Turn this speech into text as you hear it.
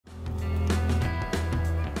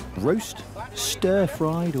Roast,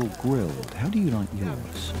 stir-fried or grilled? How do you like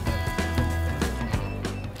yours?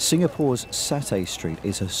 Singapore's Satay Street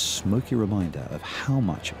is a smoky reminder of how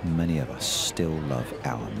much many of us still love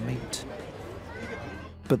our meat.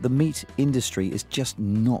 But the meat industry is just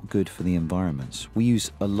not good for the environment. We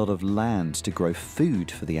use a lot of land to grow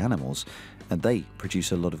food for the animals, and they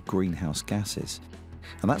produce a lot of greenhouse gases.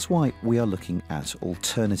 And that's why we are looking at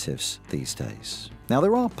alternatives these days. Now,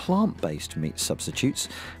 there are plant-based meat substitutes,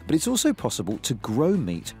 but it's also possible to grow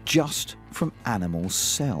meat just from animal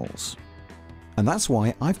cells. And that's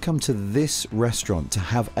why I've come to this restaurant to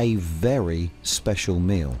have a very special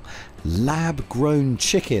meal. Lab-grown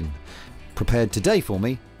chicken, prepared today for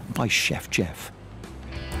me by Chef Jeff.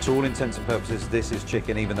 To all intents and purposes, this is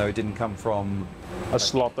chicken, even though it didn't come from a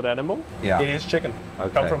slaughtered animal. Yeah. It is chicken.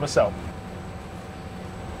 Okay. Come from a cell.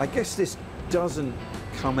 I guess this doesn't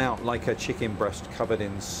come out like a chicken breast covered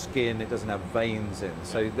in skin. It doesn't have veins in.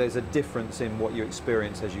 So there's a difference in what you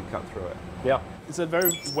experience as you cut through it. Yeah. It's a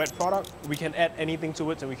very wet product. We can add anything to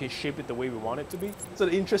it and we can shape it the way we want it to be. So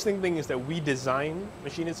the interesting thing is that we design the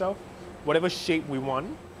machine itself. Whatever shape we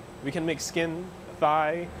want, we can make skin,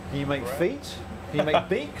 thigh. Can you make feet? Can you make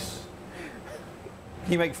beaks?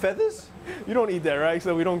 Can you make feathers? You don't eat that, right?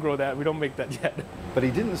 So we don't grow that. We don't make that yet. But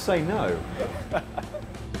he didn't say no.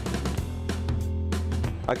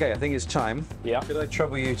 Okay, I think it's time. Yeah. Could I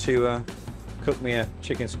trouble you to cook me a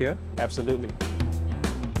chicken skewer? Absolutely.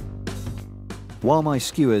 While my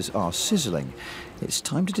skewers are sizzling, it's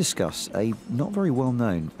time to discuss a not very well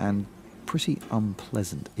known and pretty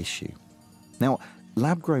unpleasant issue. Now,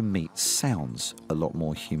 lab-grown meat sounds a lot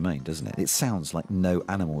more humane, doesn't it? It sounds like no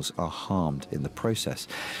animals are harmed in the process.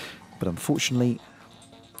 But unfortunately,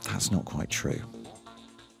 that's not quite true.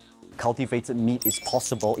 Cultivated meat is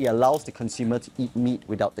possible. It allows the consumer to eat meat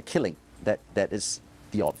without the killing. That is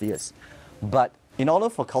the obvious. But in order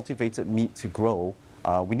for cultivated meat to grow,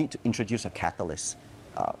 we need to introduce a catalyst.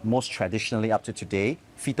 Most traditionally up to today,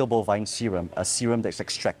 fetal bovine serum, a serum that's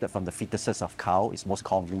extracted from the fetuses of cow, is most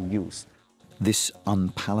commonly used. This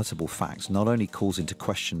unpalatable fact not only calls into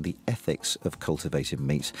question the ethics of cultivated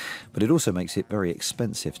meat, but it also makes it very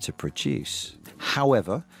expensive to produce.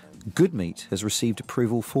 However, Good Meat has received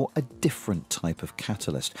approval for a different type of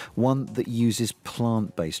catalyst, one that uses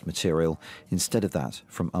plant-based material instead of that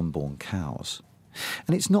from unborn cows.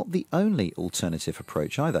 And it's not the only alternative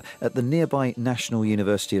approach either. At the nearby National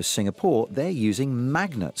University of Singapore, they're using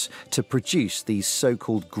magnets to produce these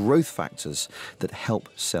so-called growth factors that help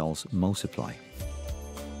cells multiply.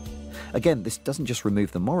 Again, this doesn't just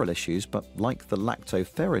remove the moral issues, but like the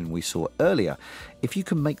lactoferrin we saw earlier, if you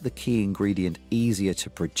can make the key ingredient easier to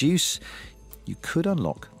produce, you could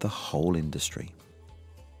unlock the whole industry.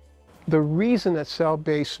 The reason that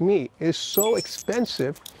cell-based meat is so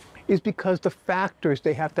expensive is because the factors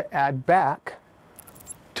they have to add back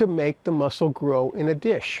to make the muscle grow in a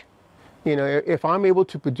dish. You know, if I'm able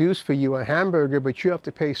to produce for you a hamburger, but you have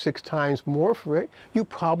to pay 6 times more for it, you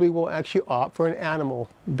probably will actually opt for an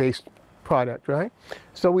animal-based product, right?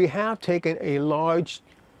 So we have taken a large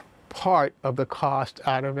part of the cost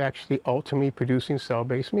out of actually ultimately producing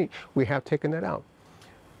cell-based meat. We have taken that out.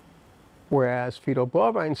 Whereas fetal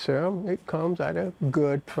bovine serum, it comes at a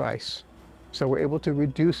good price. So we're able to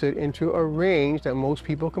reduce it into a range that most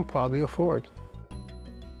people can probably afford.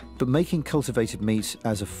 But making cultivated meat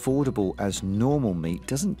as affordable as normal meat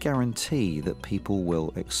doesn't guarantee that people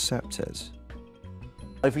will accept it.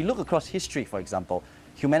 If we look across history, for example,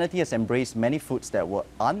 humanity has embraced many foods that were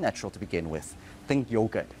unnatural to begin with. Think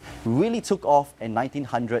yogurt. Really took off in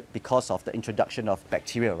 1900 because of the introduction of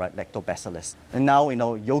bacteria, right, lactobacillus. And now, you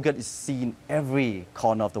know, yogurt is seen every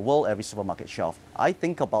corner of the world, every supermarket shelf. I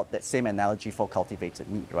think about that same analogy for cultivated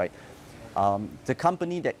meat, right? The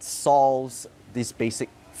company that solves these basic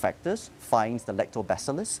factors, finds the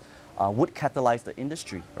lactobacillus, would catalyze the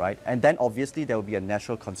industry, right? And then obviously there will be a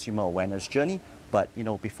natural consumer awareness journey, but you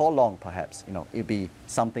know, before long, perhaps, you know, it'll be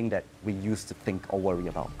something that we used to think or worry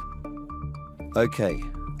about. Okay,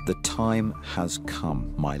 the time has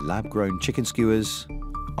come. My lab-grown chicken skewers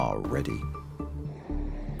are ready.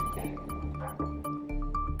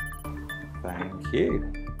 Thank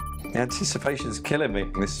you. The anticipation's killing me.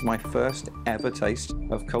 This is my first ever taste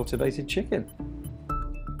of cultivated chicken.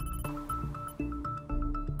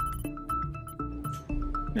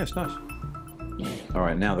 Yeah, it's nice. All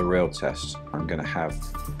right, now the real test. I'm going to have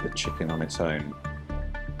the chicken on its own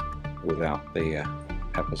without the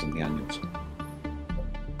peppers and the onions.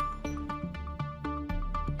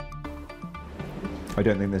 I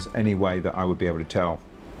don't think there's any way that I would be able to tell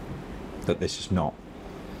that this is not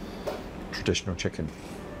traditional chicken.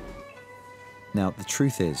 Now, the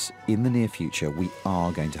truth is, in the near future, we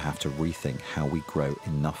are going to have to rethink how we grow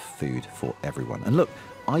enough food for everyone. And look,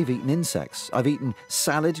 I've eaten insects, I've eaten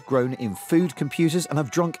salad grown in food computers, and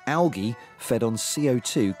I've drunk algae fed on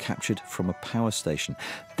CO2 captured from a power station.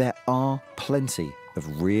 There are plenty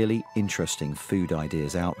of really interesting food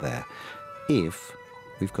ideas out there if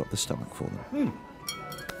we've got the stomach for them.